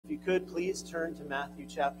could, please turn to Matthew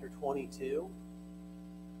chapter 22.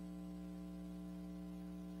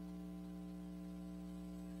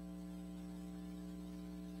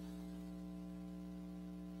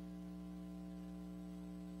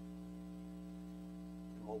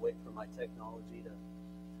 And we'll wait for my technology to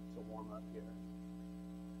warm up here.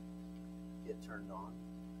 Get turned on.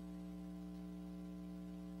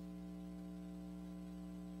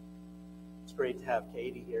 It's great to have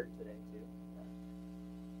Katie here today, too.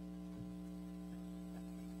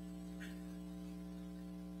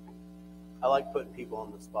 I like putting people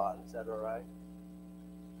on the spot. Is that all right?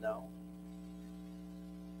 No?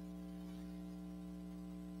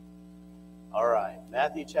 All right.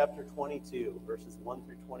 Matthew chapter 22, verses 1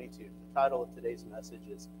 through 22. The title of today's message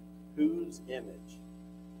is, Whose Image?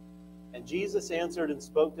 And Jesus answered and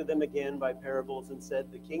spoke to them again by parables and said,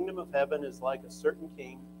 The kingdom of heaven is like a certain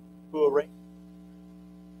king who arranged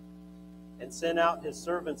and sent out his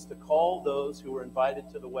servants to call those who were invited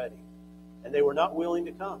to the wedding. And they were not willing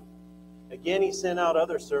to come. Again he sent out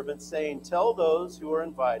other servants, saying, Tell those who are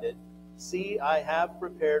invited, See, I have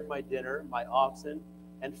prepared my dinner, my oxen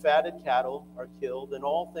and fatted cattle are killed, and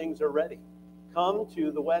all things are ready. Come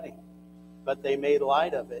to the wedding. But they made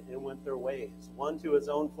light of it and went their ways, one to his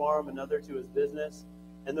own farm, another to his business,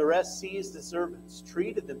 and the rest seized the servants,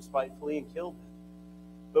 treated them spitefully, and killed them.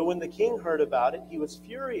 But when the king heard about it, he was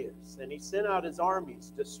furious, and he sent out his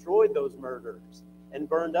armies, destroyed those murderers, and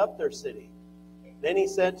burned up their city. Then he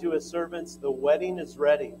said to his servants, The wedding is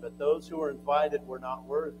ready, but those who were invited were not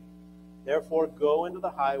worthy. Therefore go into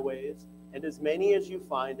the highways, and as many as you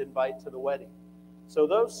find, invite to the wedding. So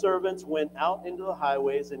those servants went out into the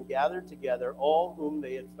highways and gathered together all whom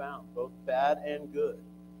they had found, both bad and good.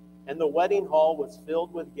 And the wedding hall was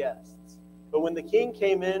filled with guests. But when the king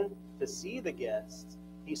came in to see the guests,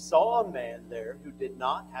 he saw a man there who did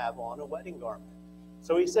not have on a wedding garment.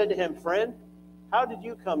 So he said to him, Friend, how did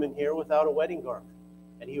you come in here without a wedding garment?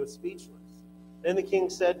 And he was speechless. Then the king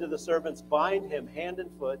said to the servants, Bind him hand and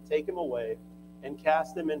foot, take him away, and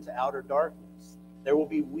cast him into outer darkness. There will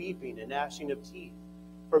be weeping and gnashing of teeth,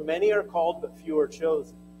 for many are called, but few are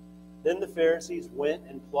chosen. Then the Pharisees went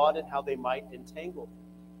and plotted how they might entangle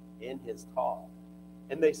him in his talk.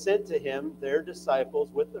 And they sent to him their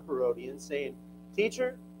disciples with the Herodians, saying,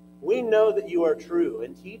 Teacher, we know that you are true,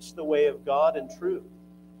 and teach the way of God in truth.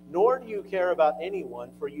 Nor do you care about anyone,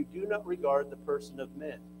 for you do not regard the person of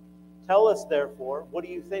men. Tell us, therefore, what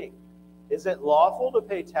do you think? Is it lawful to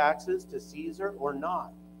pay taxes to Caesar or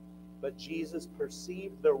not? But Jesus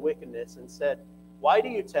perceived their wickedness and said, Why do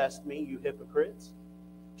you test me, you hypocrites?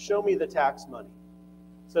 Show me the tax money.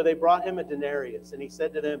 So they brought him a denarius, and he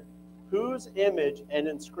said to them, Whose image and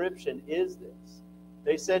inscription is this?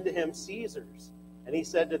 They said to him, Caesar's. And he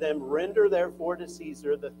said to them, Render therefore to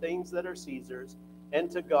Caesar the things that are Caesar's, and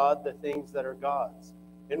to God the things that are God's.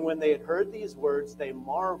 And when they had heard these words, they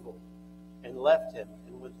marveled and left him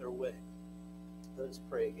and went their way. Let us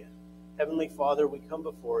pray again. Heavenly Father, we come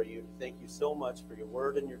before you to thank you so much for your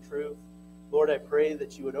word and your truth. Lord, I pray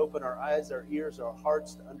that you would open our eyes, our ears, our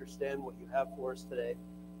hearts to understand what you have for us today.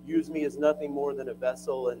 Use me as nothing more than a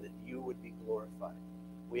vessel, and that you would be glorified.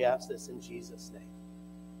 We ask this in Jesus' name.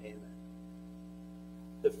 Amen.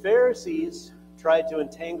 The Pharisees tried to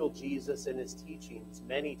entangle Jesus in his teachings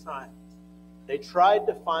many times. They tried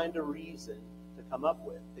to find a reason to come up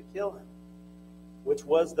with to kill him, which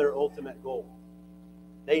was their ultimate goal.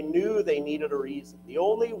 They knew they needed a reason. The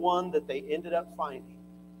only one that they ended up finding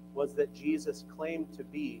was that Jesus claimed to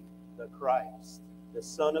be the Christ, the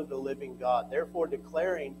Son of the living God, therefore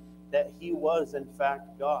declaring that he was in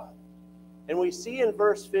fact God. And we see in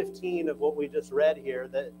verse 15 of what we just read here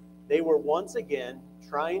that they were once again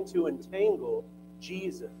trying to entangle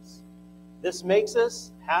Jesus. This makes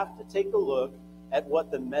us have to take a look at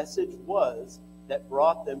what the message was that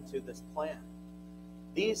brought them to this plan.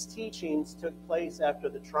 These teachings took place after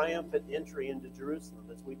the triumphant entry into Jerusalem,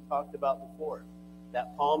 as we've talked about before.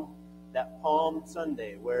 That Palm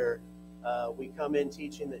Sunday, where we come in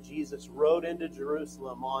teaching that Jesus rode into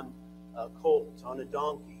Jerusalem on a colt, on a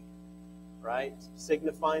donkey, right?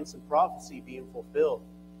 Signifying some prophecy being fulfilled.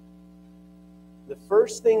 The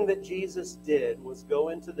first thing that Jesus did was go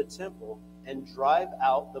into the temple and drive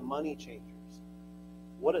out the money changers.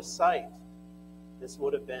 What a sight this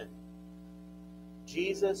would have been.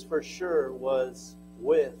 Jesus for sure was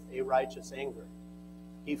with a righteous anger.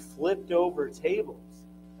 He flipped over tables,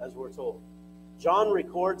 as we're told. John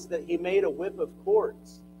records that he made a whip of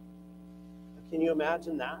cords. Can you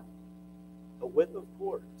imagine that? A whip of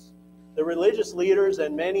cords. The religious leaders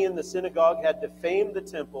and many in the synagogue had defamed the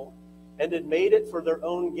temple and had made it for their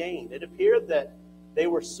own gain. It appeared that They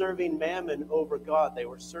were serving mammon over God. They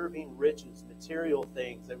were serving riches, material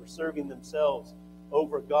things. They were serving themselves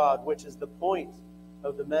over God, which is the point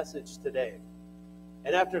of the message today.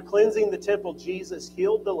 And after cleansing the temple, Jesus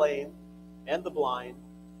healed the lame and the blind,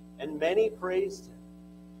 and many praised him.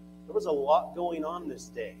 There was a lot going on this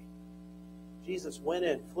day. Jesus went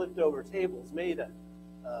in, flipped over tables, made a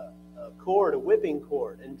whipping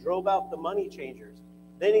cord, and drove out the money changers.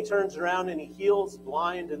 Then he turns around and he heals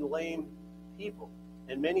blind and lame people,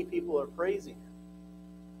 and many people are praising him.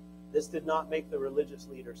 This did not make the religious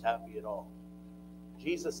leaders happy at all.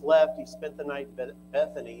 Jesus left, he spent the night at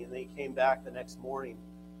Bethany, and then he came back the next morning.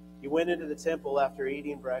 He went into the temple after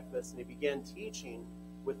eating breakfast, and he began teaching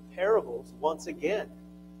with parables once again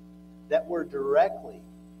that were directly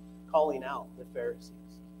calling out the Pharisees.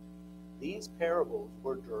 These parables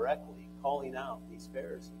were directly calling out these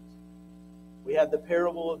Pharisees. We had the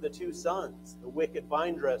parable of the two sons, the wicked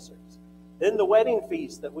vine dressers, then the wedding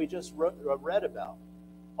feast that we just read about.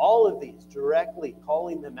 All of these directly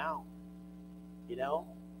calling them out. You know,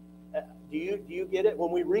 do you get it?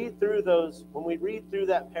 When we read through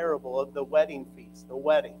that parable of the wedding feast, the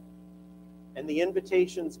wedding, and the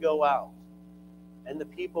invitations go out, and the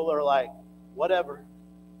people are like, whatever,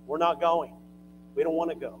 we're not going. We don't want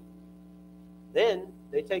to go. Then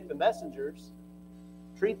they take the messengers,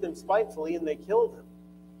 treat them spitefully, and they kill them.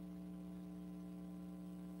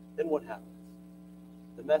 Then what happens?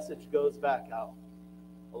 The message goes back out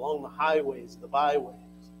along the highways, the byways.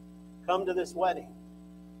 Come to this wedding.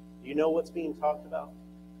 Do you know what's being talked about?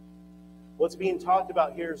 What's being talked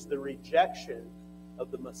about here is the rejection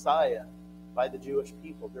of the Messiah by the Jewish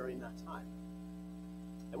people during that time.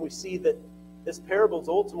 And we see that this parable is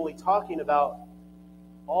ultimately talking about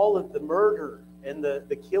all of the murder and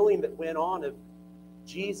the killing that went on of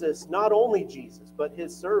Jesus, not only Jesus, but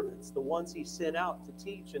his servants, the ones he sent out to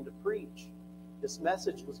teach and to preach. This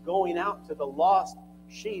message was going out to the lost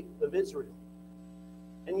sheep of Israel.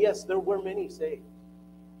 And yes, there were many saved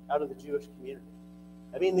out of the Jewish community.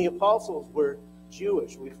 I mean, the apostles were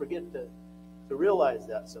Jewish. We forget to realize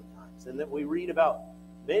that sometimes, and that we read about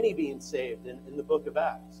many being saved in the book of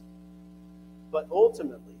Acts. But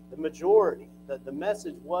ultimately, the majority, the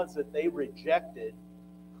message was that they rejected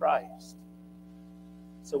Christ.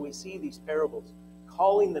 So we see these parables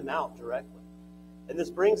calling them out directly. And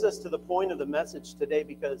this brings us to the point of the message today,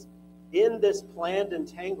 because in this planned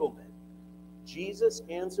entanglement, Jesus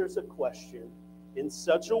answers a question in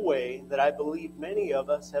such a way that I believe many of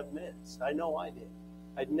us have missed. I know I did.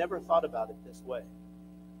 I'd never thought about it this way.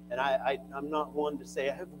 And I'm not one to say,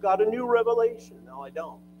 I have got a new revelation. No, I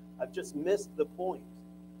don't. I've just missed the point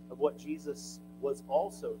of what Jesus was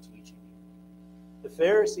also teaching you. The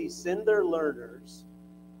Pharisees send their learners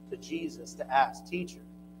to Jesus to ask, Teacher,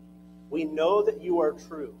 we know that you are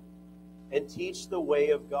true and teach the way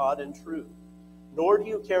of God in truth. Nor do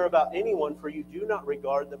you care about anyone, for you do not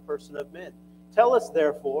regard the person of men. Tell us,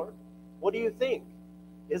 therefore, what do you think?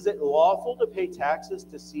 Is it lawful to pay taxes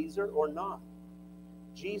to Caesar or not?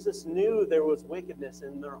 Jesus knew there was wickedness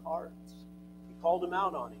in their hearts. He called them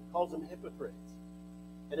out on it. He calls them hypocrites.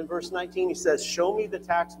 And in verse 19 he says, show me the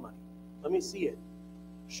tax money. Let me see it.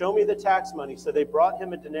 Show me the tax money. So they brought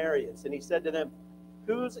him a denarius, and he said to them,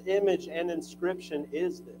 whose image and inscription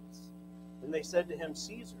is this? And they said to him,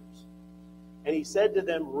 Caesar's. And he said to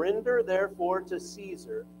them, render therefore to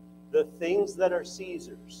Caesar the things that are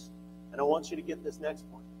Caesar's. And I want you to get this next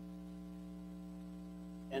point.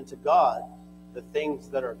 And to God, the things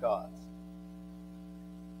that are God's.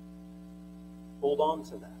 Hold on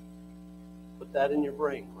to that. Put that in your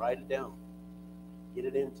brain. Write it down. Get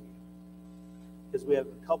it into you. Because we have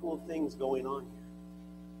a couple of things going on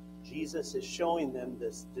here. Jesus is showing them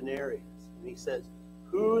this denarius. And he says,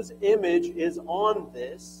 whose image is on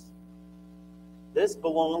this? This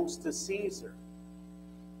belongs to Caesar.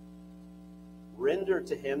 Render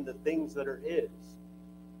to him the things that are his,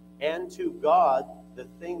 and to God the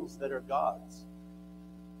things that are God's.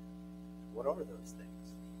 What are those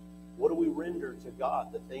things? What do we render to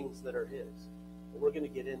God, the things that are his? Well, we're going to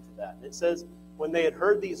get into that. And it says, when they had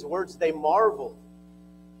heard these words, they marveled.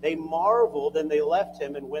 They marveled, and they left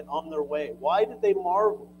him and went on their way. Why did they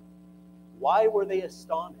marvel? Why were they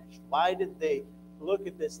astonished? Why did they look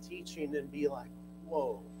at this teaching and be like,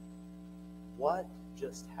 whoa, what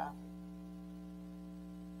just happened?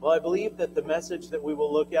 Well, I believe that the message that we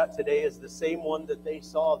will look at today is the same one that they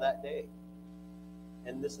saw that day.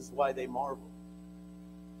 And this is why they marveled.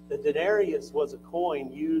 The denarius was a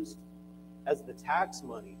coin used as the tax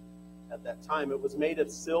money at that time. It was made of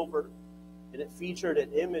silver, and it featured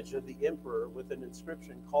an image of the emperor with an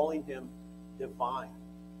inscription calling him divine.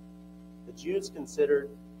 The Jews considered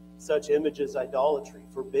Such image is idolatry,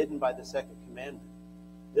 forbidden by the second commandment.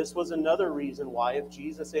 This was another reason why if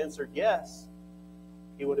Jesus answered yes,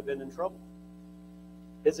 he would have been in trouble.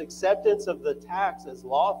 His acceptance of the tax as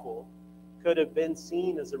lawful could have been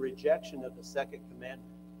seen as a rejection of the second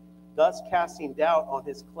commandment, thus casting doubt on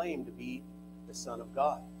his claim to be the Son of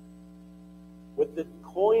God. With the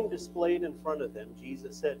coin displayed in front of them,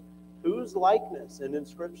 Jesus said, "Whose likeness and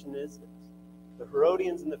inscription is this?" The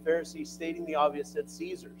Herodians and the Pharisees, stating the obvious, said,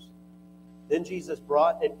 "Caesar's." Then Jesus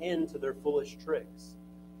brought an end to their foolish tricks.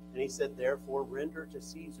 And he said, "Therefore render to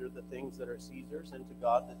Caesar the things that are Caesar's, and to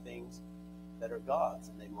God the things that are God's."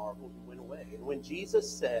 And they marveled and went away. And when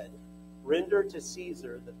Jesus said, "Render to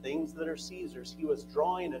Caesar the things that are Caesar's," he was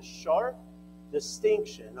drawing a sharp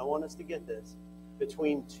distinction, I want us to get this,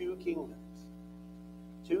 between two kingdoms.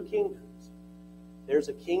 Two kingdoms. There's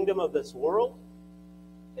a kingdom of this world,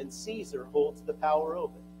 and Caesar holds the power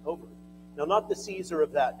over it. Now, not the Caesar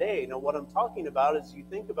of that day. Now, what I'm talking about is you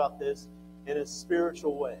think about this in a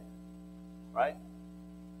spiritual way, right?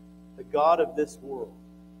 The God of this world.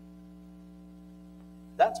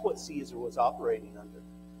 That's what Caesar was operating under.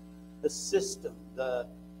 The system, the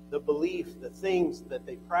belief, the things that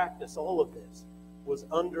they practice, all of this was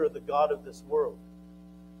under the God of this world.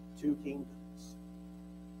 Two kingdoms.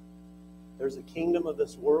 There's a kingdom of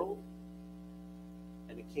this world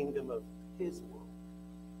and a kingdom of his world.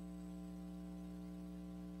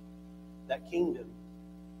 That kingdom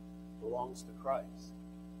belongs to Christ.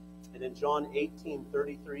 And in John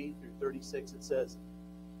 18:33 through 36, it says,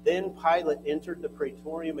 "Then Pilate entered the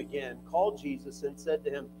praetorium again, called Jesus, and said to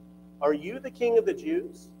him, 'Are you the king of the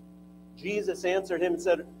Jews?' Jesus answered him and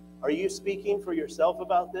said, 'Are you speaking for yourself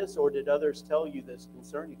about this, or did others tell you this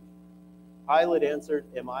concerning me?' Pilate answered,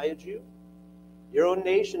 'Am I a Jew? Your own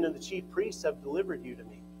nation and the chief priests have delivered you to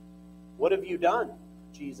me. What have you done?'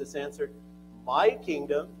 Jesus answered, 'My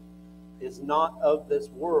kingdom is not of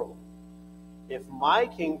this world. If my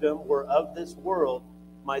kingdom were of this world,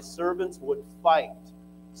 my servants would fight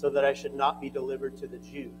so that I should not be delivered to the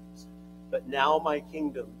Jews. But now my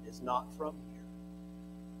kingdom is not from here.'"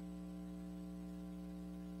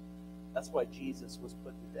 That's why Jesus was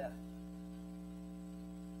put to death.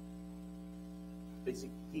 Because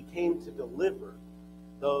he came to deliver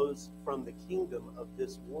those from the kingdom of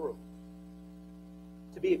this world,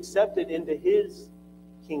 to be accepted into his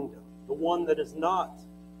kingdom, the one that is not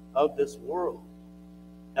of this world.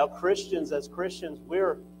 Now, Christians, as Christians,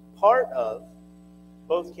 we're part of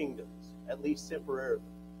both kingdoms, at least temporarily.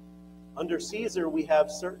 Under Caesar, we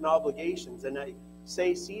have certain obligations, and I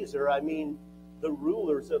say Caesar, I mean the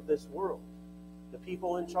rulers of this world, the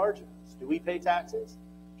people in charge of us. Do we pay taxes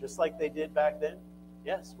just like they did back then?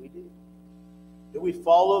 Yes, we do. Do we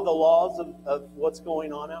follow the laws of what's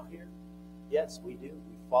going on out here? Yes, we do.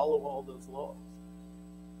 We follow all those laws.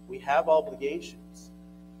 We have obligations.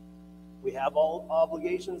 We have all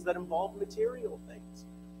obligations that involve material things.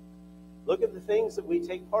 Look at the things that we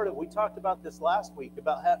take part of. We talked about this last week,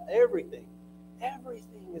 about how everything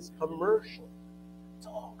is commercial. It's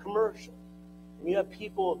all commercial. And you have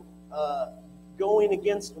people going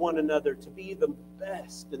against one another to be the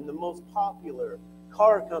best and the most popular.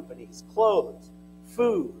 Car companies, clothes,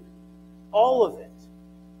 food, all of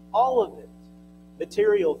it,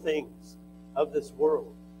 material things of this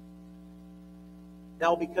world.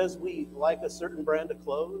 Now, because we like a certain brand of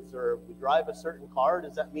clothes or we drive a certain car,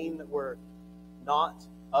 does that mean that we're not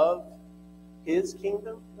of his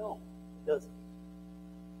kingdom? No, it doesn't.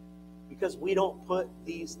 Because we don't put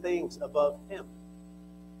these things above him.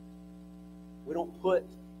 We don't put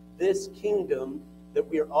this kingdom that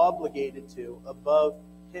we are obligated to above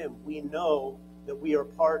him. We know that we are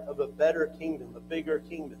part of a better kingdom, a bigger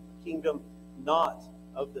kingdom, a kingdom not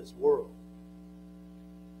of this world.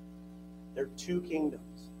 There are two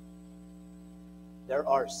kingdoms. There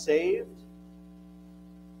are saved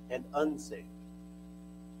and unsaved.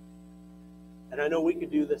 And I know we could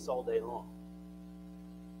do this all day long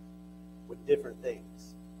with different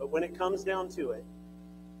things. But when it comes down to it,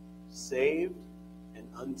 saved and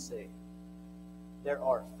unsaved, there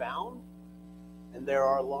are found and there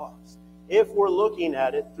are lost. If we're looking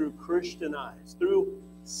at it through Christian eyes, through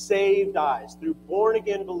saved eyes, through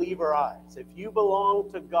born-again believer eyes, if you belong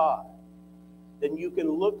to God, then you can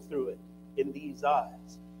look through it in these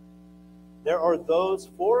eyes. There are those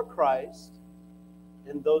for Christ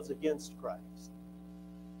and those against Christ.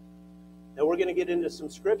 Now we're going to get into some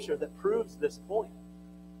scripture that proves this point.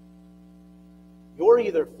 You're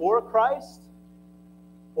either for Christ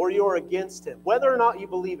or you're against him. Whether or not you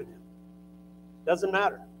believe in him, doesn't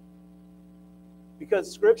matter.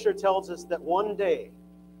 Because scripture tells us that one day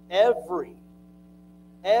every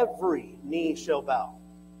knee shall bow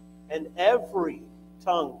and every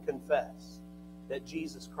tongue confess that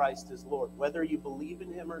Jesus Christ is Lord, whether you believe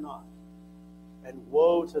in him or not. And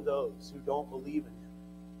woe to those who don't believe in him,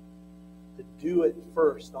 to do it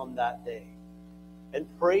first on that day. And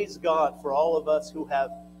praise God for all of us who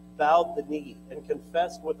have bowed the knee and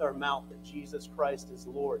confessed with our mouth that Jesus Christ is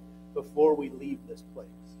Lord before we leave this place.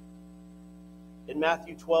 In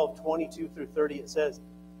Matthew 12:22-30, it says,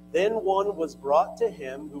 "Then one was brought to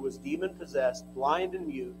him who was demon-possessed, blind and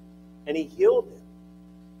mute, and he healed him,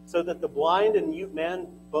 so that the blind and mute man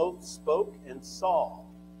both spoke and saw.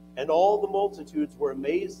 And all the multitudes were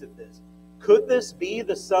amazed at this. Could this be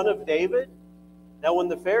the Son of David? Now when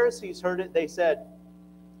the Pharisees heard it, they said,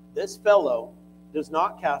 'This fellow does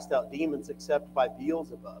not cast out demons except by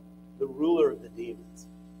Beelzebub, the ruler of the demons.'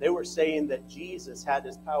 They were saying that Jesus had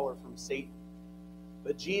his power from Satan.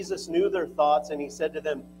 But Jesus knew their thoughts, and he said to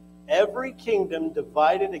them, 'Every kingdom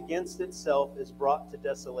divided against itself is brought to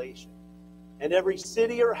desolation, and every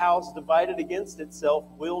city or house divided against itself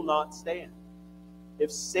will not stand.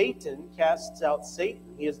 If Satan casts out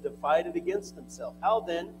Satan, he is divided against himself. How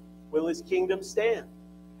then will his kingdom stand?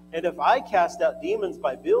 And if I cast out demons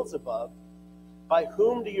by Beelzebub, by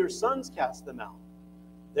whom do your sons cast them out?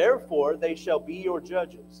 Therefore they shall be your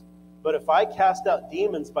judges. But if I cast out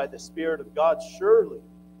demons by the Spirit of God, surely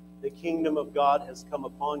the kingdom of God has come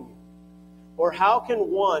upon you. Or how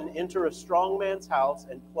can one enter a strong man's house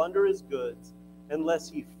and plunder his goods, unless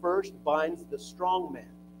he first binds the strong man,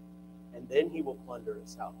 and then he will plunder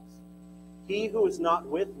his house? He who is not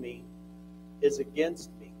with me is against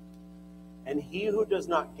me, and he who does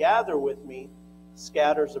not gather with me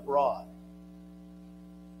scatters abroad."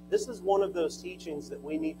 This is one of those teachings that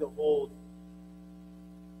we need to hold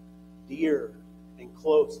dear and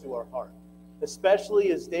close to our heart,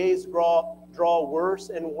 especially as days draw worse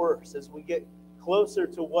and worse, as we get closer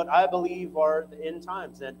to what I believe are the end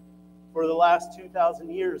times. And for the last 2,000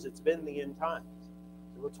 years, it's been the end times.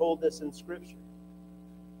 We're told this in Scripture.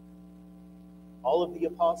 All of the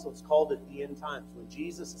apostles called it the end times. When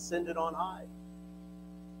Jesus ascended on high,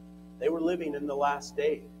 they were living in the last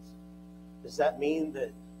days. Does that mean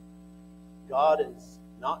that God is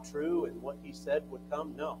not true and what he said would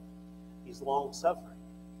come? No. He's long-suffering,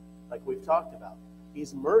 like we've talked about.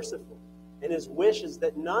 He's merciful, and his wish is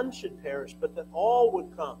that none should perish, but that all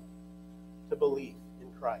would come to believe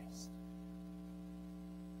in Christ.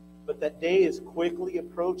 But that day is quickly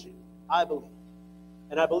approaching, I believe.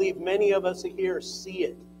 And I believe many of us here see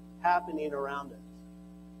it happening around us.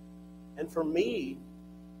 And for me,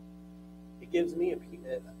 it gives me a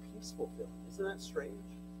peaceful feeling. Isn't that strange?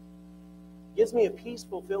 It gives me a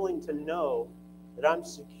peaceful feeling to know that I'm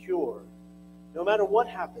secure no matter what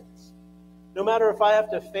happens. No matter if I have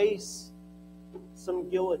to face some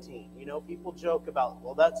guillotine. You know, people joke about,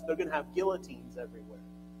 well, they're going to have guillotines everywhere.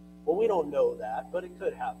 Well, we don't know that, but it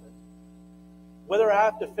could happen. Whether I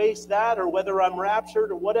have to face that or whether I'm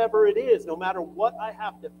raptured or whatever it is, no matter what I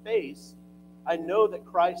have to face, I know that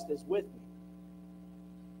Christ is with me.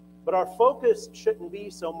 But our focus shouldn't be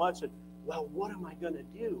so much of, well, what am I going to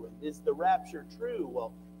do? And is the rapture true?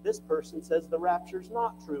 Well, this person says the rapture's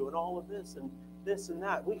not true, and all of this and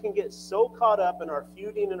that. We can get so caught up in our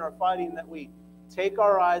feuding and our fighting that we take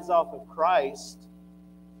our eyes off of Christ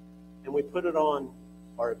and we put it on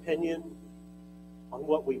our opinion, on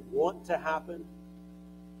what we want to happen,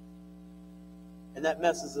 and that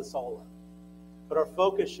messes us all up. But our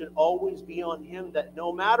focus should always be on him, that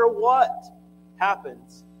no matter what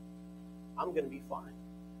happens, I'm going to be fine.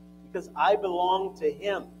 Because I belong to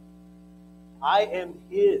him. I am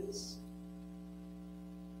his.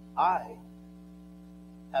 I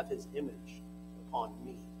have his image upon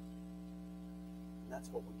me. And that's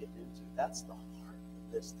what we're getting into. That's the heart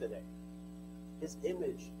of this today. His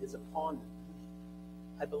image is upon me.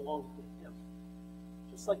 I belong to him.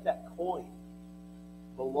 Just like that coin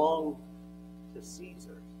belonged to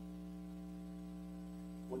Caesar.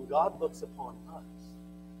 When God looks upon us,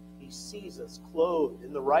 he sees us clothed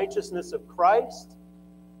in the righteousness of Christ,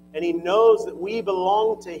 and he knows that we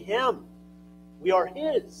belong to him. We are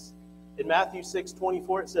his. In Matthew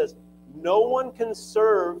 6:24 it says, "No one can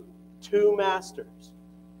serve two masters,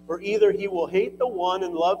 for either he will hate the one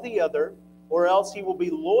and love the other, or else he will be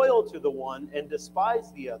loyal to the one and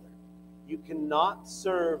despise the other. You cannot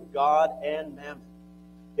serve God and mammon."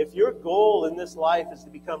 If your goal in this life is to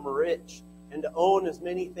become rich and to own as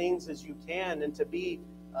many things as you can and to be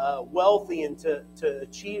wealthy and to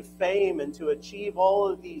achieve fame and to achieve all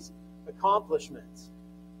of these accomplishments,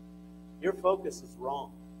 your focus is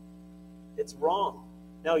wrong. It's wrong.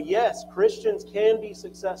 Now, yes, Christians can be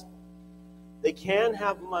successful. They can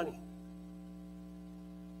have money.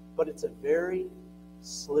 But it's a very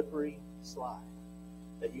slippery slide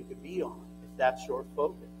that you could be on if that's your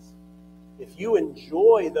focus. If you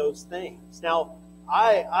enjoy those things. Now,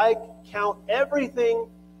 I count everything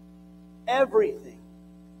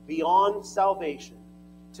beyond salvation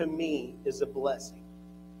to me is a blessing.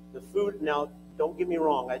 The food, now, don't get me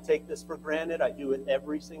wrong, I take this for granted. I do it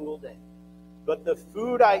every single day. But the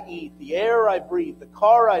food I eat, the air I breathe, the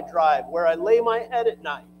car I drive, where I lay my head at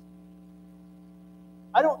night,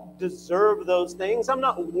 I don't deserve those things. I'm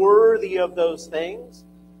not worthy of those things.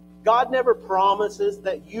 God never promises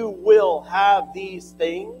that you will have these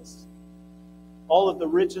things. All of the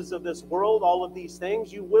riches of this world, all of these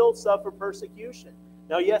things, you will suffer persecution.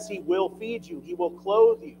 Now, yes, He will feed you. He will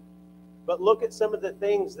clothe you. But look at some of the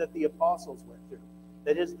things that the apostles went through,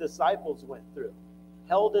 that His disciples went through.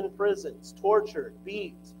 Held in prisons, tortured,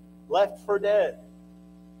 beat, left for dead.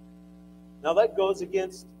 Now, that goes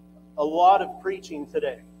against a lot of preaching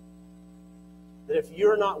today. That if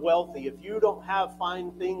you're not wealthy, if you don't have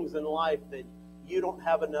fine things in life, that you don't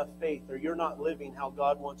have enough faith, or you're not living how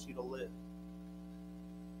God wants you to live.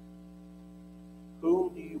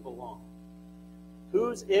 Whom do you belong?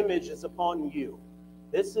 Whose image is upon you?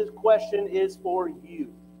 This question is for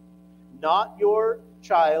you. Not your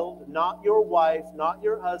child, not your wife, not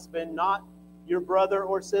your husband, not your brother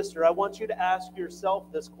or sister. I want you to ask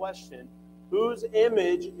yourself this question. Whose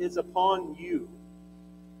image is upon you?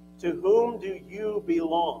 To whom do you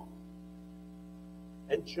belong?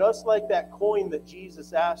 And just like that coin that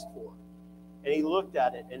Jesus asked for, and He looked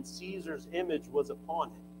at it, and Caesar's image was upon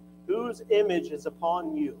it. Whose image is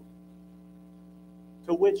upon you?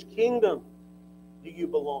 To which kingdom do you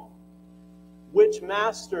belong? Which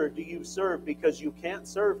master do you serve? Because you can't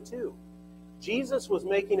serve two. Jesus was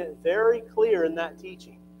making it very clear in that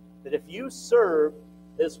teaching that if you serve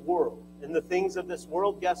this world and the things of this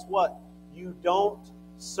world, guess what? You don't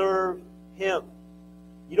serve Him.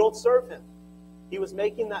 You don't serve Him. He was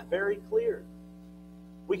making that very clear.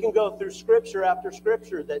 We can go through scripture after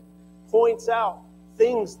scripture that points out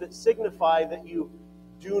things that signify that you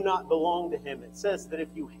do not belong to Him. It says that if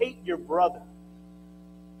you hate your brother,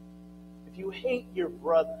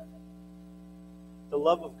 the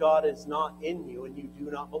love of God is not in you and you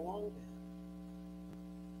do not belong to Him.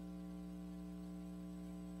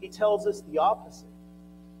 He tells us the opposite.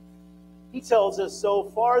 He tells us so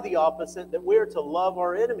far the opposite that we're to love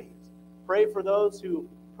our enemies. Pray for those who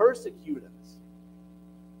persecute us.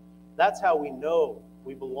 That's how we know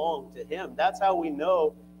we belong to Him. That's how we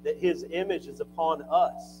know that His image is upon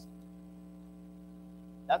us.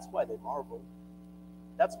 That's why they marveled.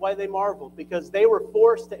 That's why they marveled, because they were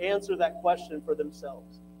forced to answer that question for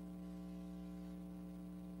themselves.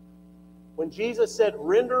 When Jesus said,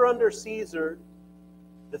 render unto Caesar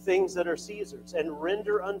the things that are Caesar's, and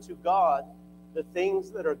render unto God the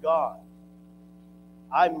things that are God,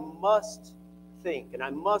 I must think and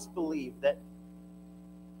I must believe that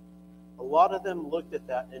a lot of them looked at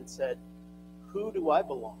that and said, who do I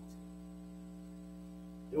belong to?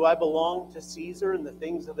 Do I belong to Caesar and the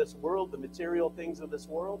things of this world, the material things of this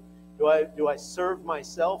world? Do I serve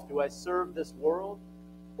myself? Do I serve this world?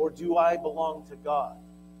 Or do I belong to God?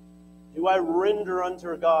 Do I render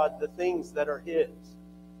unto God the things that are His?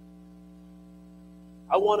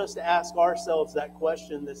 I want us to ask ourselves that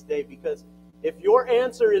question this day, because if your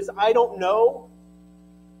answer is, I don't know,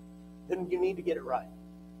 then you need to get it right.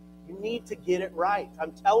 You need to get it right.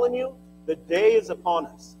 I'm telling you, the day is upon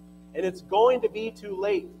us. And it's going to be too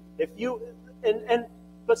late. If you and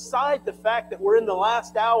beside the fact that we're in the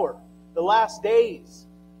last hour, the last days,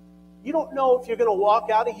 you don't know if you're going to walk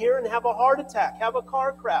out of here and have a heart attack, have a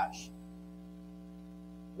car crash.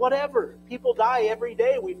 Whatever. People die every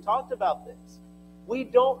day. We've talked about this. We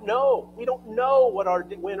don't know. We don't know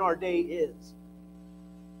when our day is.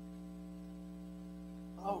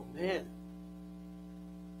 Oh man.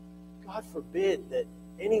 God forbid that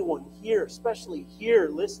anyone here, especially here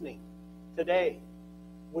listening today,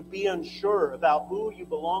 would be unsure about who you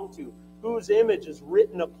belong to, whose image is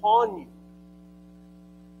written upon you.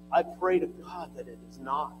 I pray to God that it is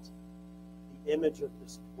not the image of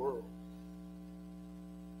this world.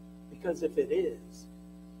 Because if it is,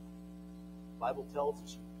 the Bible tells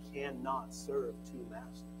us you cannot serve two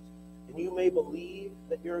masters. And you may believe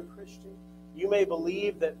that you're a Christian. You may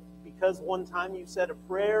believe that because one time you said a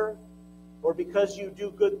prayer, or because you do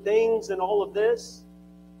good things and all of this,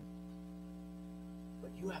 but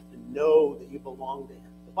you have to know that you belong to Him.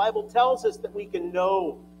 The Bible tells us that we can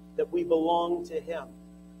know that we belong to Him.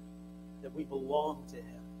 That we belong to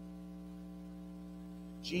Him.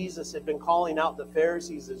 Jesus had been calling out the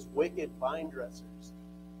Pharisees as wicked vine dressers,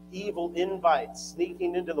 evil invites,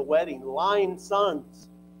 sneaking into the wedding, lying sons,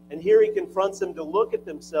 And here he confronts them to look at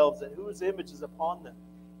themselves, at whose image is upon them.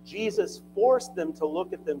 Jesus forced them to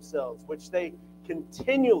look at themselves, which they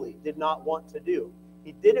continually did not want to do.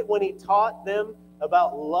 He did it when he taught them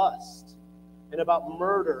about lust and about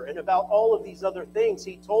murder and about all of these other things.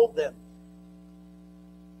 He told them,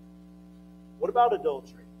 what about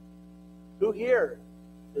adultery? Who here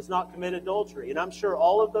does not commit adultery? And I'm sure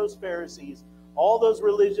all of those Pharisees, all those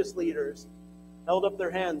religious leaders held up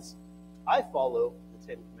their hands. I follow the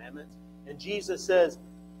Ten Commandments. And Jesus says,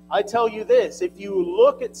 I tell you this, if you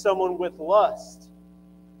look at someone with lust,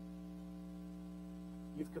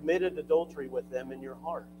 you've committed adultery with them in your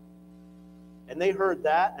heart. And they heard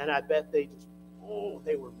that, and I bet they were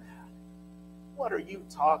mad. What are you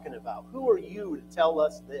talking about? Who are you to tell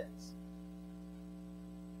us this?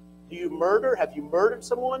 Do you murder? Have you murdered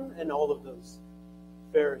someone? And all of those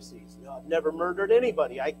Pharisees, no, I've never murdered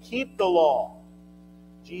anybody. I keep the law.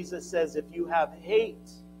 Jesus says if you have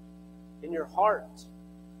hate in your heart,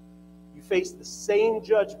 you face the same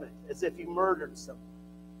judgment as if you murdered someone.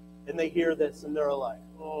 And they hear this and they're like,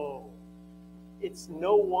 oh, it's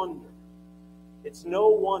no wonder. It's no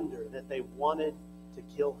wonder that they wanted to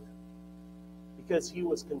kill him. Because he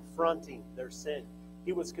was confronting their sin.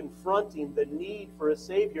 He was confronting the need for a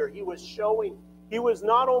Savior. He was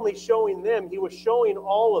not only showing them, he was showing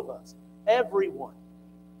all of us, everyone,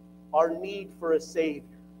 our need for a Savior.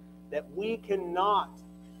 That we cannot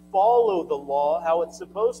follow the law how it's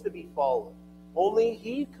supposed to be followed. Only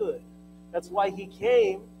he could. That's why he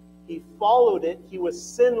came. He followed it. He was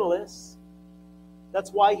sinless.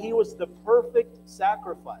 That's why he was the perfect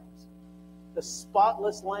sacrifice, the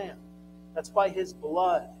spotless lamb. That's why his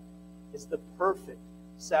blood is the perfect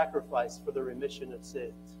sacrifice for the remission of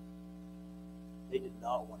sins. They did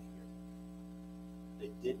not want to hear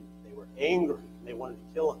it. They didn't. They were angry and they wanted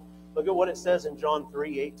to kill him. Look at what it says in John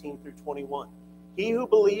 3:18-21. He who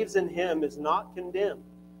believes in him is not condemned,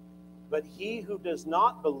 but he who does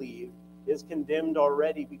not believe is condemned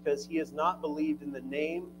already because he has not believed in the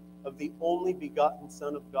name of the only begotten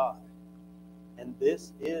Son of God. And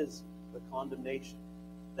this is the condemnation,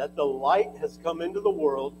 that the light has come into the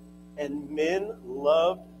world, and men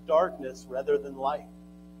loved darkness rather than light,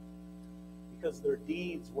 because their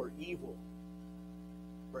deeds were evil.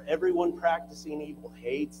 For everyone practicing evil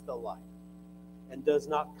hates the light and does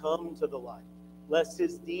not come to the light, lest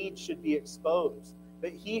his deeds should be exposed.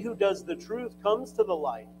 But he who does the truth comes to the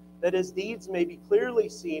light, that his deeds may be clearly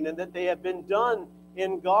seen and that they have been done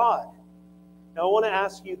in God. Now I want to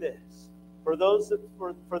ask you this. For those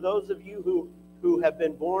of you who have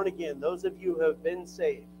been born again, those of you who have been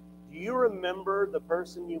saved, do you remember the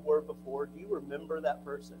person you were before? Do you remember that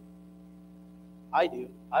person? I do.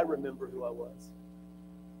 I remember who I was.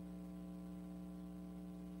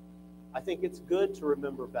 I think it's good to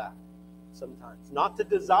remember back sometimes. Not to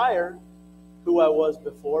desire who I was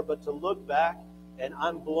before, but to look back, and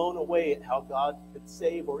I'm blown away at how God could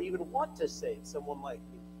save or even want to save someone like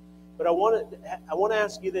me. But I want to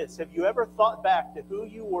ask you this. Have you ever thought back to who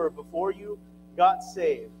you were before you got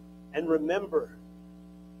saved and remember,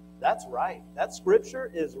 that's right. That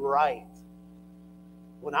scripture is right.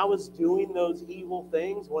 When I was doing those evil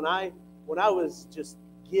things, when I was just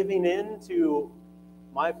giving in to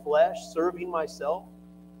my flesh, serving myself,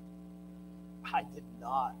 I did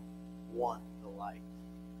not want the light.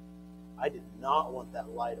 I did not want that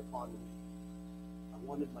light upon me. I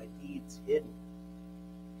wanted my deeds hidden.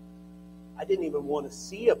 I didn't even want to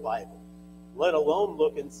see a Bible, let alone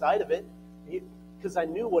look inside of it, because I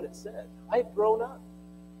knew what it said. I had grown up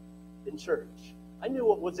in church. I knew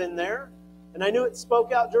what was in there, and I knew it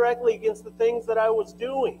spoke out directly against the things that I was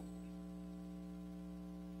doing.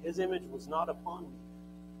 His image was not upon me.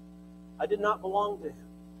 I did not belong to him.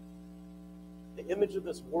 The image of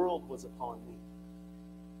this world was upon me.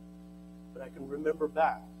 But I can remember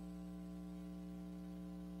back,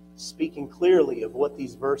 speaking clearly of what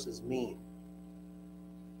these verses mean.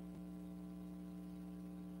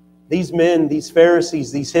 These men, these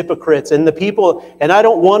Pharisees, these hypocrites, and the people, and I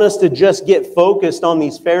don't want us to just get focused on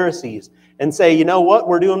these Pharisees and say, you know what,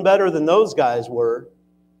 we're doing better than those guys were.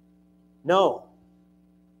 No,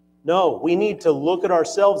 we need to look at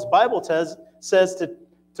ourselves. The Bible says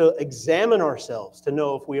to examine ourselves to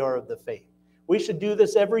know if we are of the faith. We should do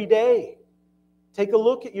this every day. Take a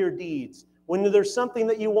look at your deeds. When there's something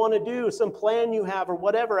that you want to do, some plan you have or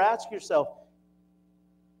whatever, ask yourself,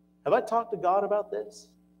 have I talked to God about this?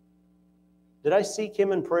 Did I seek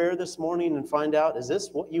him in prayer this morning and find out, is this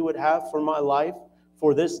what you would have for my life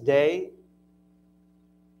for this day?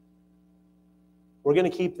 We're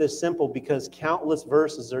going to keep this simple because countless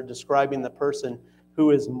verses are describing the person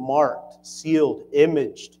who is marked, sealed,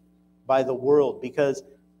 imaged by the world, because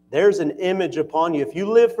There's an image upon you. If you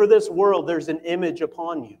live for this world, there's an image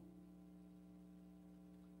upon you.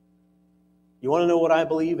 You want to know what I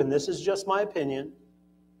believe? And this is just my opinion.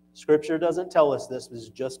 Scripture doesn't tell us this. This is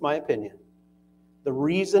just my opinion. The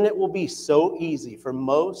reason it will be so easy for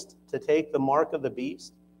most to take the mark of the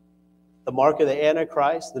beast, the mark of the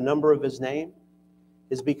Antichrist, the number of his name,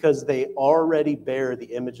 is because they already bear the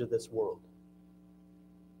image of this world.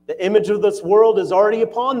 The image of this world is already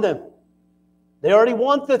upon them. They already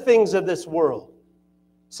want the things of this world.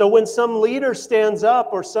 So when some leader stands up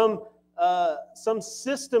or some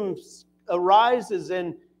system arises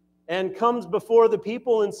and comes before the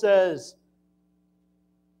people and says,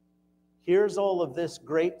 here's all of this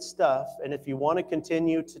great stuff, and if you want to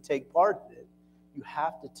continue to take part in it, you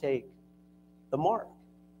have to take the mark.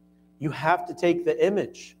 You have to take the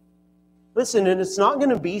image. Listen, and it's not going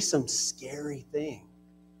to be some scary thing.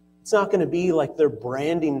 It's not going to be like they're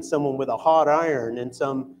branding someone with a hot iron in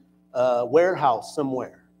some warehouse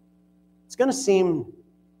somewhere. It's going to seem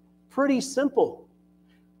pretty simple,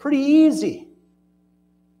 pretty easy.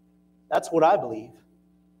 That's what I believe.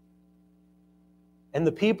 And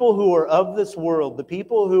the people who are of this world, the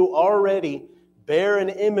people who already bear an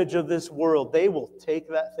image of this world, they will take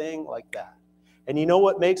that thing like that. And you know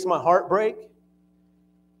what makes my heart break?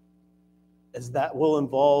 Is that will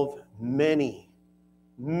involve many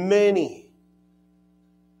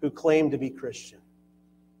who claim to be Christian,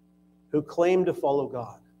 who claim to follow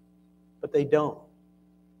God, but they don't.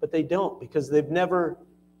 But they don't because they've never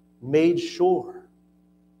made sure.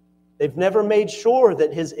 They've never made sure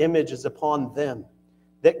that His image is upon them,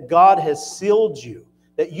 that God has sealed you,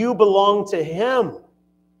 that you belong to Him.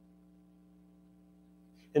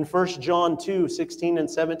 In 1 John 2, 16 and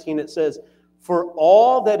 17, it says, "For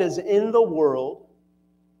all that is in the world,"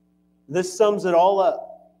 this sums it all up.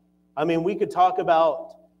 I mean, we could talk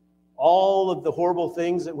about all of the horrible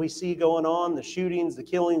things that we see going on, the shootings, the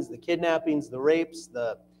killings, the kidnappings, the rapes,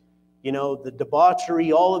 the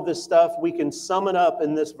debauchery, all of this stuff. We can sum it up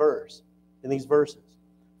in this verse, in these verses.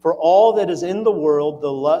 "For all that is in the world,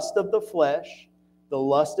 the lust of the flesh, the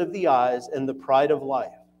lust of the eyes, and the pride of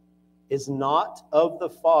life, is not of the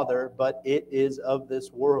Father, but it is of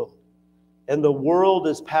this world. And the world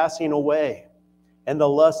is passing away, and the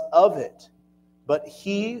lust of it. But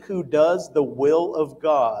he who does the will of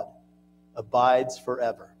God abides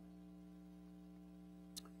forever."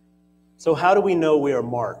 So how do we know we are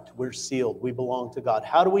marked? We're sealed. We belong to God.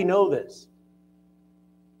 How do we know this?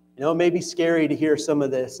 You know, it may be scary to hear some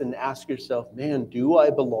of this and ask yourself, man, do I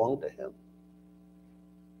belong to Him?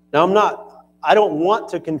 Now, I don't want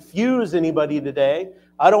to confuse anybody today.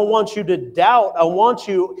 I don't want you to doubt. I want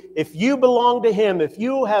you, if you belong to Him, if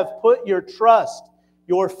you have put your trust,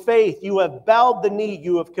 your faith, you have bowed the knee,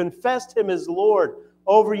 you have confessed Him as Lord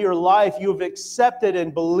over your life, you have accepted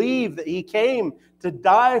and believed that He came to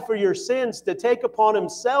die for your sins, to take upon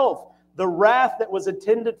Himself the wrath that was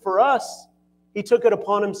intended for us. He took it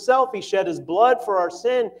upon Himself. He shed His blood for our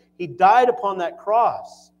sin. He died upon that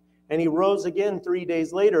cross. And He rose again 3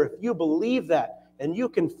 days later. If you believe that and you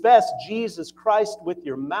confess Jesus Christ with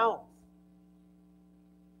your mouth,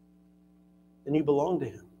 then you belong to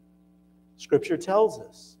Him. Scripture tells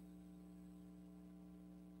us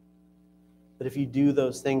that if you do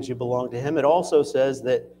those things, you belong to Him. It also says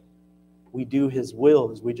that we do His will,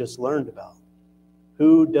 as we just learned about.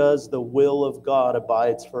 Who does the will of God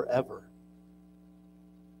abides forever.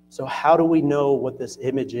 So how do we know what this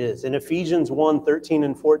image is? In Ephesians 1, 13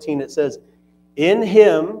 and 14, it says, "In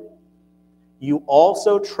Him you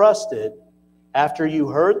also trusted after you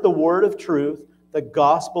heard the word of truth, the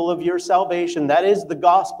gospel of your salvation." That is the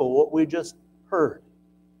gospel, what we just heard.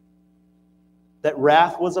 That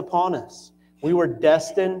wrath was upon us. We were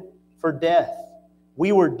destined for death.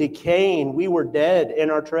 We were decaying. We were dead in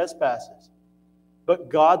our trespasses. But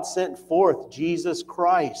God sent forth Jesus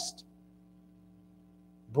Christ,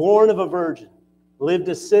 born of a virgin, lived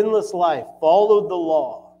a sinless life, followed the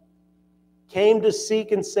law, came to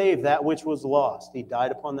seek and save that which was lost. He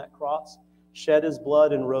died upon that cross, shed His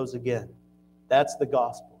blood, and rose again. That's the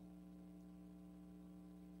gospel.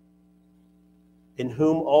 "In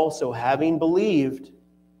whom also, having believed,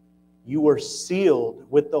 you were sealed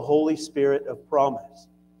with the Holy Spirit of promise,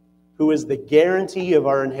 who is the guarantee of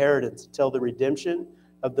our inheritance until the redemption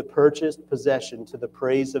of the purchased possession to the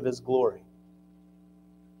praise of His glory."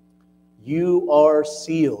 You are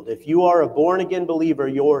sealed. If you are a born-again believer,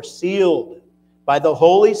 you're sealed by the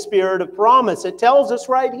Holy Spirit of promise. It tells us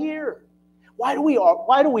right here. Why do we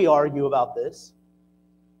argue about this?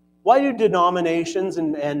 Why do denominations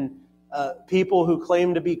and people who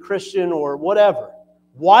claim to be Christian or whatever,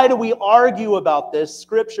 Why do we argue about this?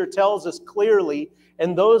 Scripture tells us clearly,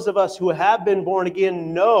 and those of us who have been born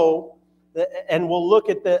again know, and we'll look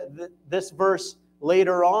at this verse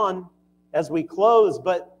later on as we close,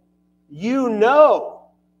 but you know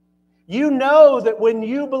that when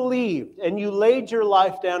you believed and you laid your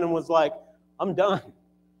life down and was like, I'm done.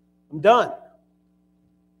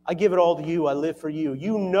 I give it all to you. I live for you.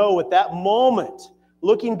 You know at that moment,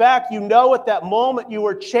 looking back, you know at that moment you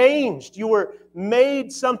were changed. You were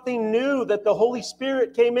made something new, that the Holy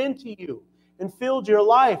Spirit came into you and filled your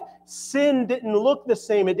life. Sin didn't look the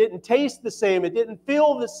same. It didn't taste the same. It didn't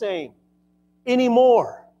feel the same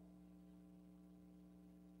anymore.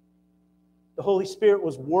 The Holy Spirit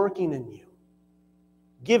was working in you,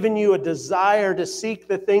 giving you a desire to seek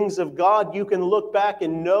the things of God. You can look back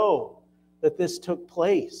and know that this took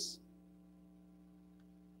place.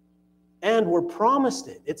 And we're promised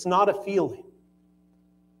it. It's not a feeling.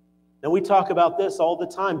 Now, we talk about this all the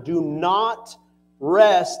time. Do not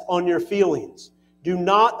rest on your feelings. Do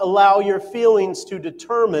not allow your feelings to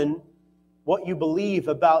determine what you believe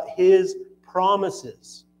about His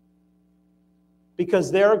promises.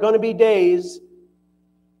 Because there are going to be days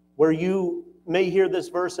where you may hear this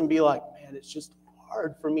verse and be like, man, it's just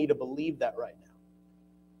hard for me to believe that right now,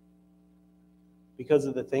 because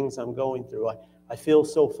of the things I'm going through. I feel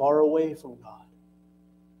so far away from God.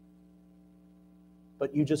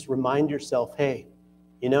 But you just remind yourself, hey,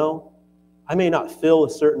 I may not feel a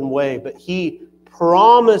certain way, but He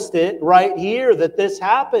promised it right here that this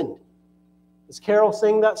happened. As Carol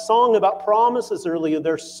sang that song about promises earlier,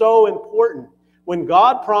 they're so important. When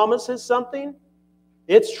God promises something,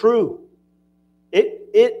 it's true.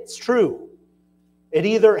 It's true. It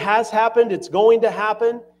either has happened, it's going to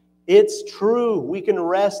happen. It's true. We can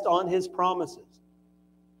rest on His promises.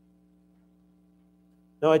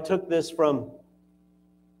 Now, I took this from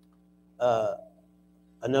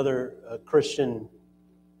another Christian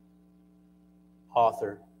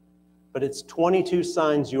author, but it's 22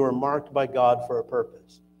 signs you are marked by God for a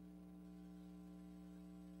purpose.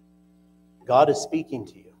 God is speaking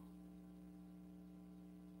to you.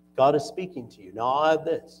 God is speaking to you. Now, I'll add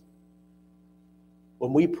this.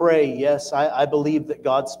 When we pray, yes, I believe that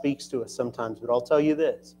God speaks to us sometimes, but I'll tell you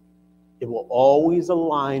this. It will always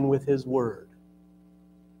align with His Word.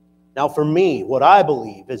 Now, for me, what I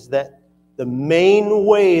believe is that the main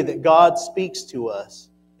way that God speaks to us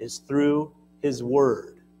is through His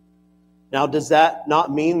Word. Now, does that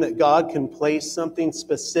not mean that God can place something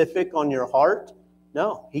specific on your heart?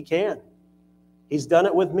 No, He can. He's done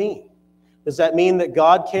it with me. Does that mean that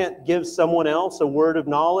God can't give someone else a word of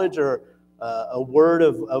knowledge or a word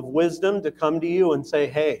of wisdom to come to you and say,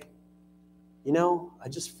 hey, I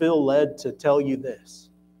just feel led to tell you this.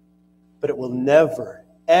 But it will never,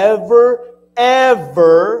 ever,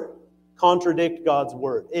 ever contradict God's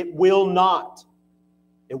Word. It will not.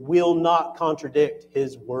 It will not contradict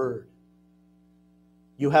His Word.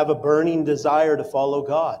 You have a burning desire to follow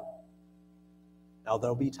God. Now,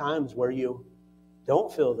 there'll be times where you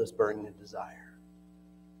don't feel this burning desire.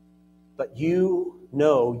 But you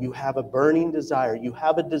know you have a burning desire. You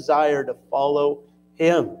have a desire to follow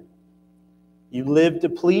Him. You live to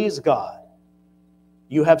please God.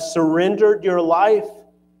 You have surrendered your life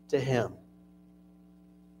to Him.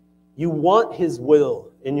 You want His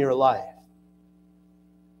will in your life.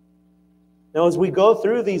 Now, as we go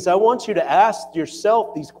through these, I want you to ask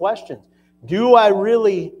yourself these questions. Do I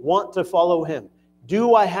really want to follow Him?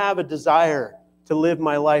 Do I have a desire to live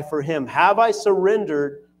my life for Him? Have I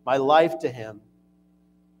surrendered my life to Him?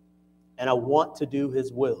 And I want to do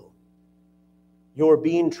His will. You're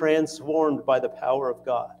being transformed by the power of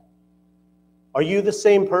God. Are you the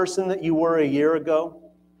same person that you were a year ago?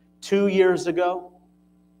 2 years ago?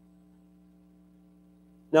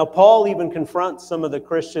 Now, Paul even confronts some of the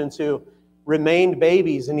Christians who remained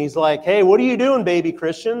babies, and he's like, hey, what are you doing, baby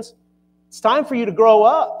Christians? It's time for you to grow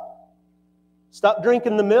up. Stop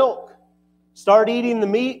drinking the milk. Start eating the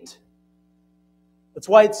meat. That's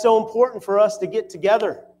why it's so important for us to get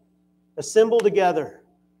together, assemble together,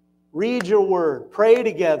 read your Word, pray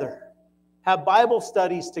together, have Bible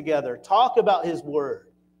studies together, talk about His Word,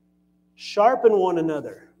 sharpen one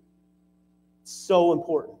another. It's so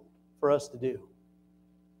important for us to do.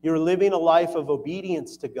 You're living a life of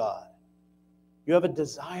obedience to God. You have a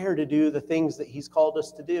desire to do the things that He's called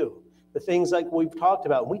us to do. The things like we've talked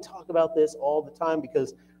about. We talk about this all the time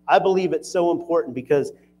because I believe it's so important,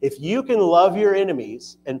 because if you can love your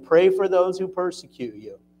enemies and pray for those who persecute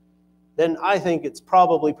you, then I think it's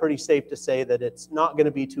probably pretty safe to say that it's not going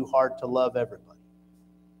to be too hard to love everybody.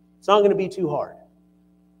 It's not going to be too hard.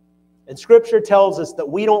 And Scripture tells us that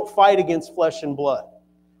we don't fight against flesh and blood.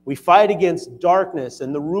 We fight against darkness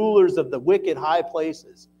and the rulers of the wicked high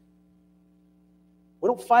places. We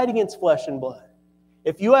don't fight against flesh and blood.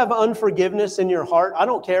 If you have unforgiveness in your heart, I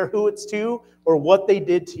don't care who it's to or what they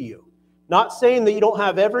did to you. Not saying that you don't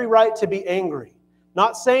have every right to be angry.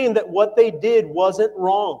 Not saying that what they did wasn't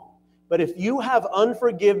wrong. But if you have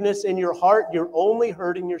unforgiveness in your heart, you're only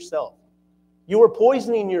hurting yourself. You are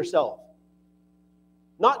poisoning yourself.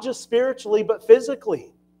 Not just spiritually, but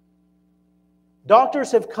physically.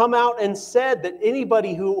 Doctors have come out and said that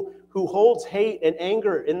anybody who holds hate and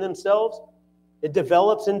anger in themselves, it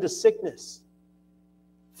develops into sickness.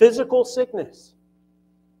 Physical sickness.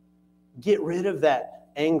 Get rid of that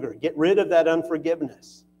anger. Get rid of that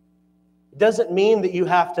unforgiveness. It doesn't mean that you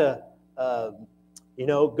have to,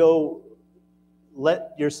 go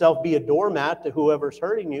let yourself be a doormat to whoever's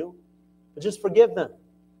hurting you. But just forgive them.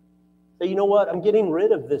 Say, you know what? I'm getting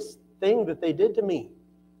rid of this thing that they did to me.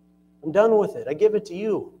 I'm done with it. I give it to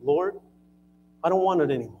you, Lord. I don't want it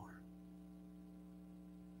anymore.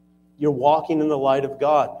 You're walking in the light of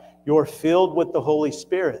God. You're filled with the Holy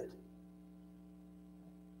Spirit.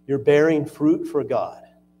 You're bearing fruit for God.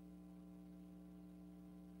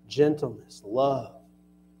 Gentleness, love,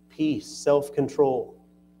 peace, self-control.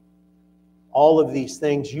 All of these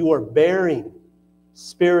things, you are bearing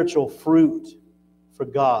spiritual fruit for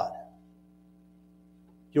God.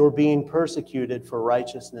 You're being persecuted for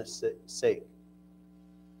righteousness' sake.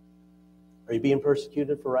 Are you being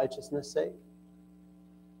persecuted for righteousness' sake?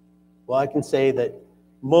 Well, I can say that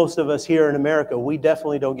most of us here in America, we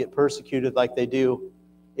definitely don't get persecuted like they do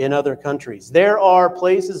in other countries. There are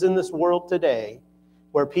places in this world today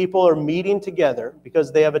where people are meeting together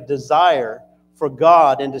because they have a desire for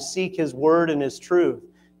God and to seek His word and His truth,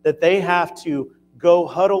 that they have to go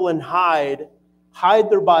huddle and hide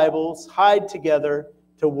their Bibles, hide together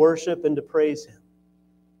to worship and to praise Him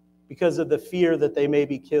because of the fear that they may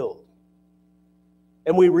be killed.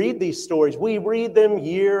 And we read these stories. We read them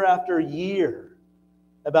year after year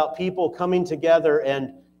about people coming together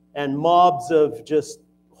and mobs of just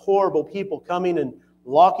horrible people coming and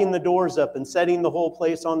locking the doors up and setting the whole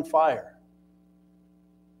place on fire.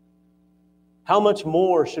 How much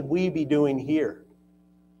more should we be doing here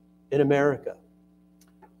in America?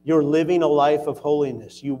 You're living a life of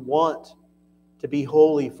holiness. You want to be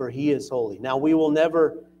holy, for He is holy. Now, we will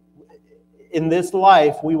never, in this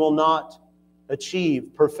life, we will not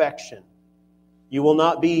achieve perfection. You will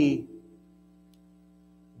not be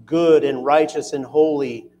good and righteous and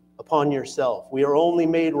holy upon yourself. We are only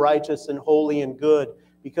made righteous and holy and good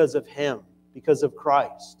because of Him, because of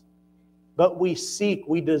Christ. But we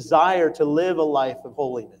desire to live a life of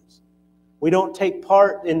holiness. We don't take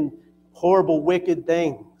part in horrible, wicked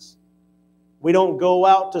things. We don't go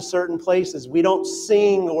out to certain places. We don't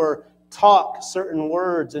sing or talk certain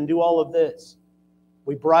words and do all of this.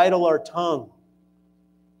 We bridle our tongue.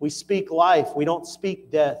 We speak life. We don't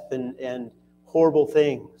speak death and horrible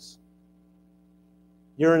things.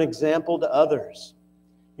 You're an example to others.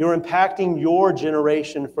 You're impacting your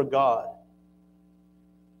generation for God.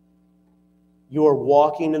 You are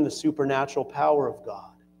walking in the supernatural power of God.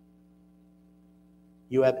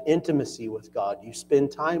 You have intimacy with God. You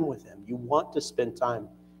spend time with Him. You want to spend time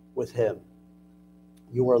with Him.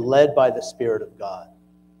 You are led by the Spirit of God.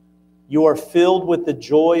 You are filled with the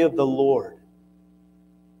joy of the Lord.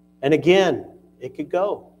 And again, it could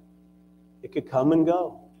go. It could come and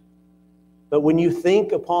go. But when you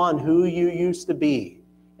think upon who you used to be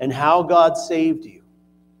and how God saved you,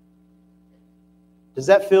 does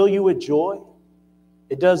that fill you with joy?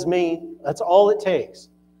 It does me. That's all it takes.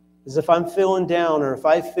 Is if I'm feeling down, or if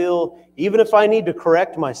I feel, even if I need to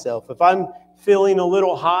correct myself, if I'm feeling a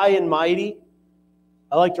little high and mighty,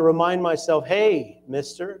 I like to remind myself, hey,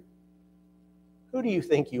 mister, who do you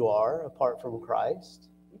think you are apart from Christ?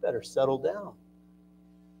 You better settle down.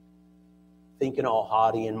 Thinking all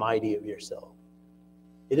haughty and mighty of yourself.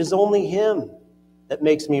 It is only Him that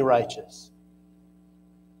makes me righteous.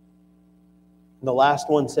 And the last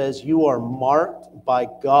one says, you are marked by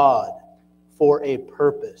God for a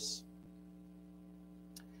purpose.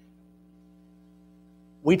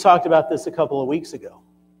 We talked about this a couple of weeks ago,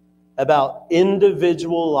 about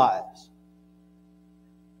individual lives.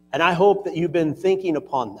 And I hope that you've been thinking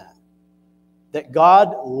upon that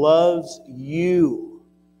God loves you.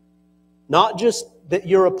 Not just that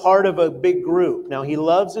you're a part of a big group. Now, He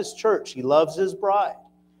loves His church. He loves His bride.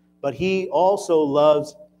 But He also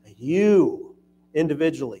loves you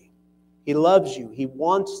individually. He loves you. He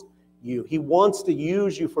wants you. He wants to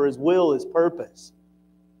use you for His will, His purpose.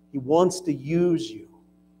 He wants to use you.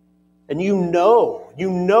 And you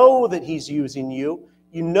know that He's using you.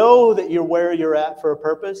 You know that you're where you're at for a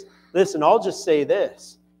purpose. Listen, I'll just say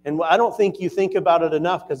this. And I don't think you think about it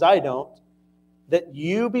enough, because I don't, that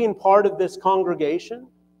you being part of this congregation,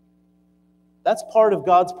 that's part of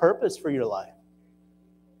God's purpose for your life.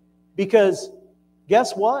 Because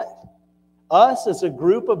guess what? Us as a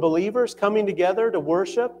group of believers coming together to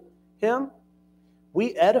worship Him,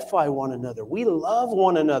 we edify one another. We love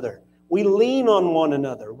one another. We lean on one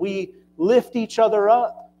another. We lift each other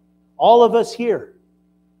up. All of us here.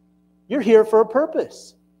 You're here for a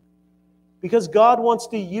purpose. Because God wants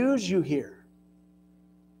to use you here.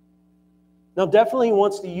 Now, definitely He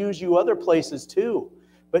wants to use you other places too.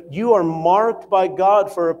 But you are marked by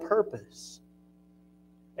God for a purpose.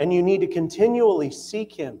 And you need to continually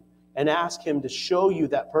seek Him and ask Him to show you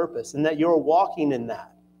that purpose and that you're walking in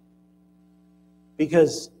that.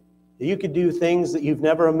 Because you could do things that you've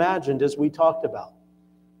never imagined, as we talked about.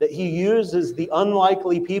 That He uses the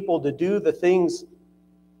unlikely people to do the things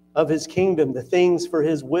of His kingdom, the things for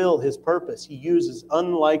His will, His purpose. He uses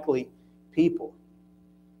unlikely people.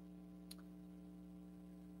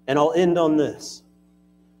 And I'll end on this.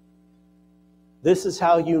 This is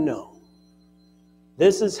how you know.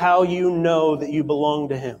 This is how you know that you belong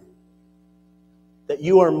to Him. That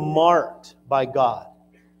you are marked by God.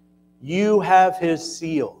 You have His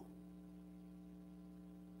seal.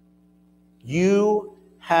 You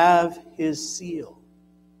have His seal.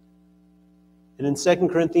 And in 2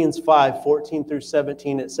 Corinthians 5, 14 through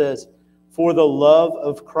 17, it says, "For the love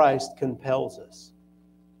of Christ compels us,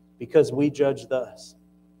 because we judge thus,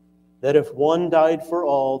 that if one died for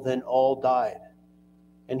all, then all died.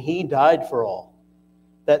 And He died for all,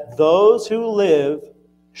 that those who live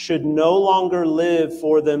should no longer live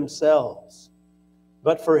for themselves,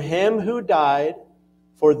 but for Him who died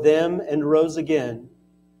for them and rose again.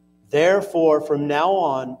 Therefore, from now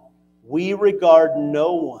on, we regard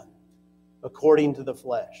no one according to the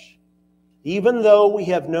flesh. Even though we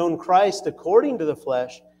have known Christ according to the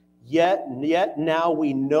flesh, yet now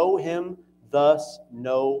we know Him thus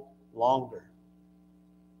no longer.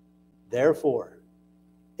 Therefore,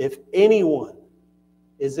 if anyone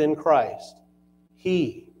is in Christ,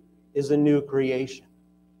 he is a new creation.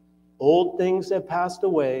 Old things have passed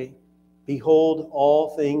away. Behold,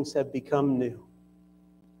 all things have become new."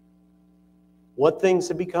 What things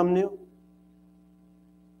have become new?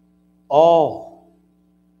 All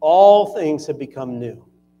things have become new.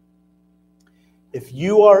 If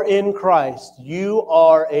you are in Christ, you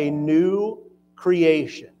are a new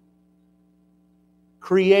creation.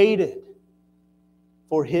 Created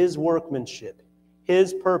for His workmanship,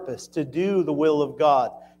 His purpose, to do the will of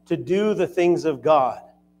God, to do the things of God.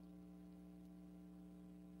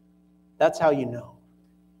 That's how you know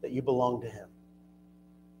that you belong to Him.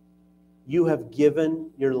 You have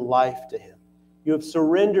given your life to Him. You have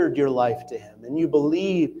surrendered your life to Him, and you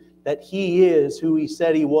believe that He is who He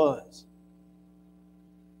said He was.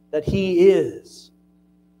 That He is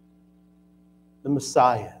the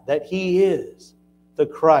Messiah. That He is the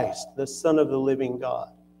Christ, the Son of the living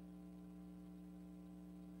God.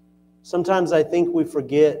 Sometimes I think we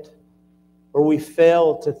forget or we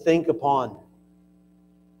fail to think upon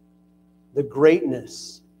the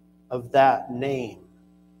greatness of that name,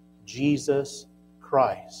 Jesus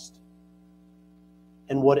Christ,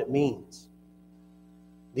 and what it means.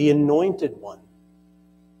 The Anointed One.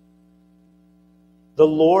 The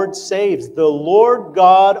Lord saves. The Lord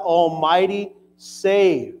God Almighty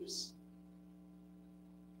saves.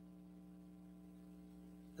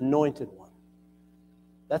 Anointed One.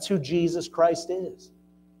 That's who Jesus Christ is.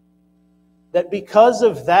 That because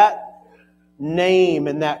of that name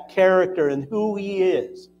and that character and who He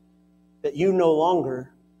is, that you no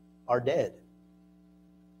longer are dead.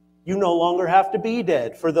 You no longer have to be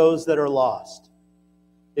dead for those that are lost.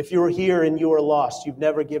 If you're here and you are lost, you've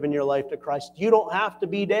never given your life to Christ, you don't have to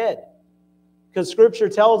be dead. Because Scripture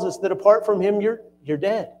tells us that apart from Him, you're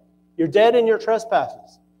dead. You're dead in your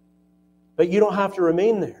trespasses. But you don't have to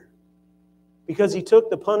remain there. Because He took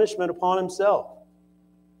the punishment upon Himself.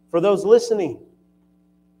 For those listening,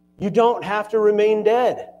 you don't have to remain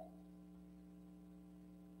dead.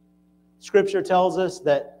 Scripture tells us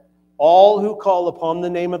that all who call upon the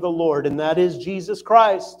name of the Lord, and that is Jesus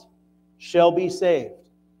Christ, shall be saved.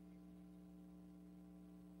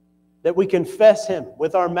 That we confess Him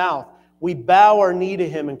with our mouth. We bow our knee to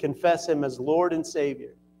Him and confess Him as Lord and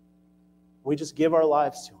Savior. We just give our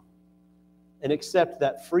lives to Him and accept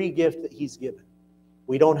that free gift that He's given.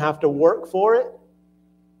 We don't have to work for it.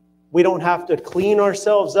 We don't have to clean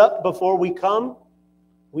ourselves up before we come.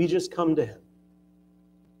 We just come to Him.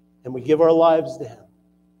 And we give our lives to Him.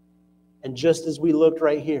 And just as we looked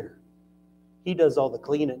right here, He does all the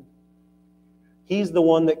cleaning. He's the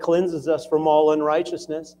one that cleanses us from all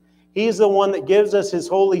unrighteousness. He's the one that gives us His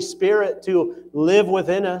Holy Spirit to live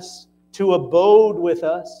within us, to abode with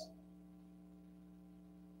us.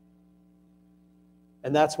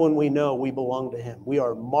 And that's when we know we belong to Him. We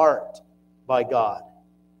are marked by God.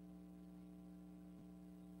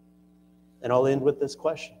 And I'll end with this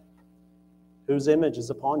question. Whose image is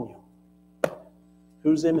upon you?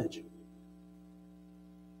 Whose image?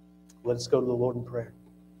 Let us go to the Lord in prayer.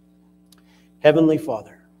 Heavenly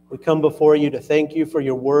Father, we come before you to thank you for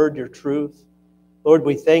your word, your truth. Lord,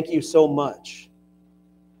 we thank you so much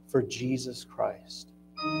for Jesus Christ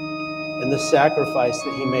and the sacrifice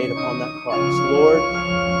that He made upon that cross. Lord,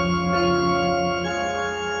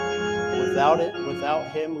 without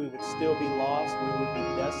Him, we would still be lost. We would be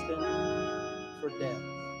destined for death.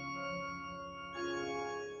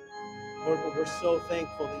 Lord, but we're so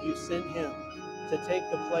thankful that you sent Him to take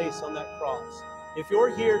the place on that cross. If you're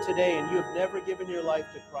here today and you have never given your life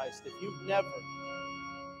to Christ, if you've never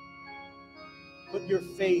put your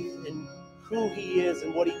faith in who He is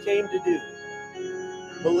and what He came to do,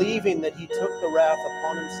 believing that He took the wrath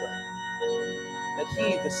upon Himself, that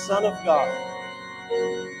He, the Son of God,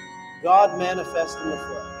 God manifest in the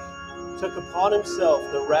flesh, took upon Himself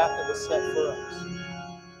the wrath that was set for us.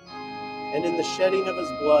 And in the shedding of His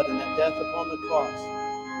blood and that death upon the cross,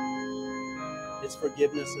 it's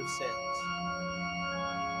forgiveness of sins.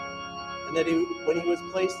 And that when He was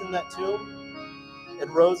placed in that tomb and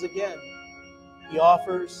rose again, He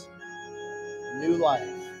offers new life,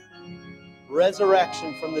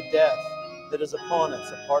 resurrection from the death that is upon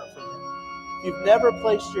us apart from Him. If you've never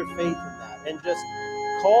placed your faith in that and just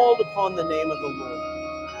called upon the name of the Lord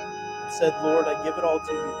and said, Lord, I give it all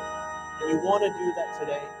to you, and you want to do that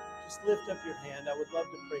today, just lift up your hand. I would love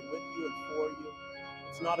to pray with you and for you.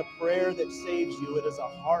 It's not a prayer that saves you. It is a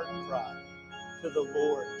heart cry to the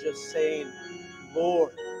Lord, just saying,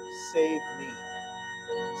 Lord, save me.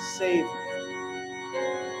 Save me.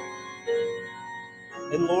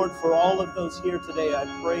 And Lord, for all of those here today, I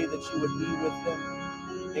pray that you would be with them,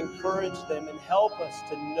 encourage them, and help us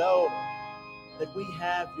to know that we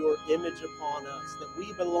have your image upon us, that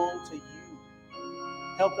we belong to you.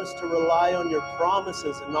 Help us to rely on your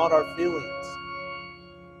promises and not our feelings.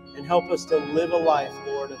 And help us to live a life,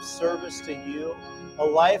 Lord, of service to you, a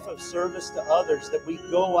life of service to others, that we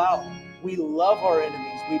go out, we love our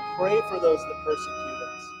enemies, we pray for those that persecute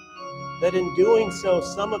us, that in doing so,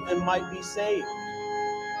 some of them might be saved.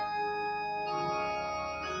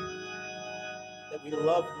 That we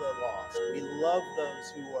love the lost, we love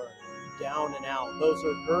those who are down and out, those who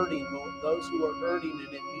are hurting, Lord, those who are hurting and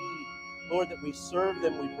in need. Lord, that we serve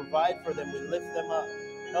them, we provide for them, we lift them up.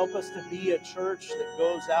 Help us to be a church that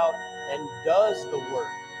goes out and does the work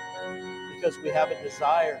because we have a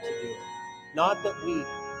desire to do it. Not that we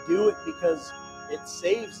do it because it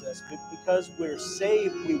saves us, but because we're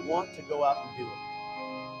saved, we want to go out and do it.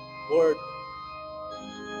 Lord,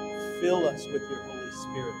 fill us with your Holy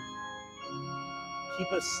Spirit.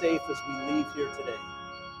 Keep us safe as we leave here today.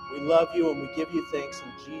 We love you and we give you thanks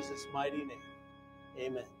in Jesus' mighty name.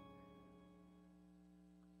 Amen.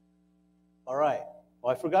 All right.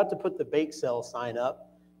 Well, I forgot to put the bake sale sign up.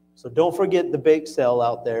 So don't forget the bake sale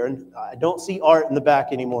out there. And I don't see Art in the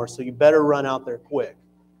back anymore, so you better run out there quick.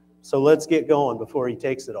 So let's get going before he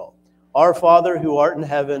takes it all. Our Father who art in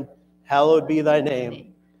heaven, hallowed be thy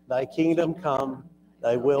name. Thy kingdom come,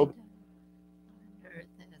 thy will be on earth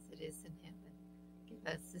as it is in heaven. Give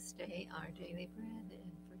us this day our daily bread,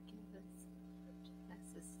 and forgive us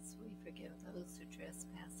trespasses as we forgive those who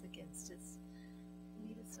trespass against us.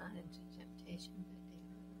 Lead us not into temptation, but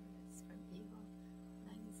deliver us from evil.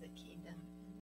 Thine is the kingdom,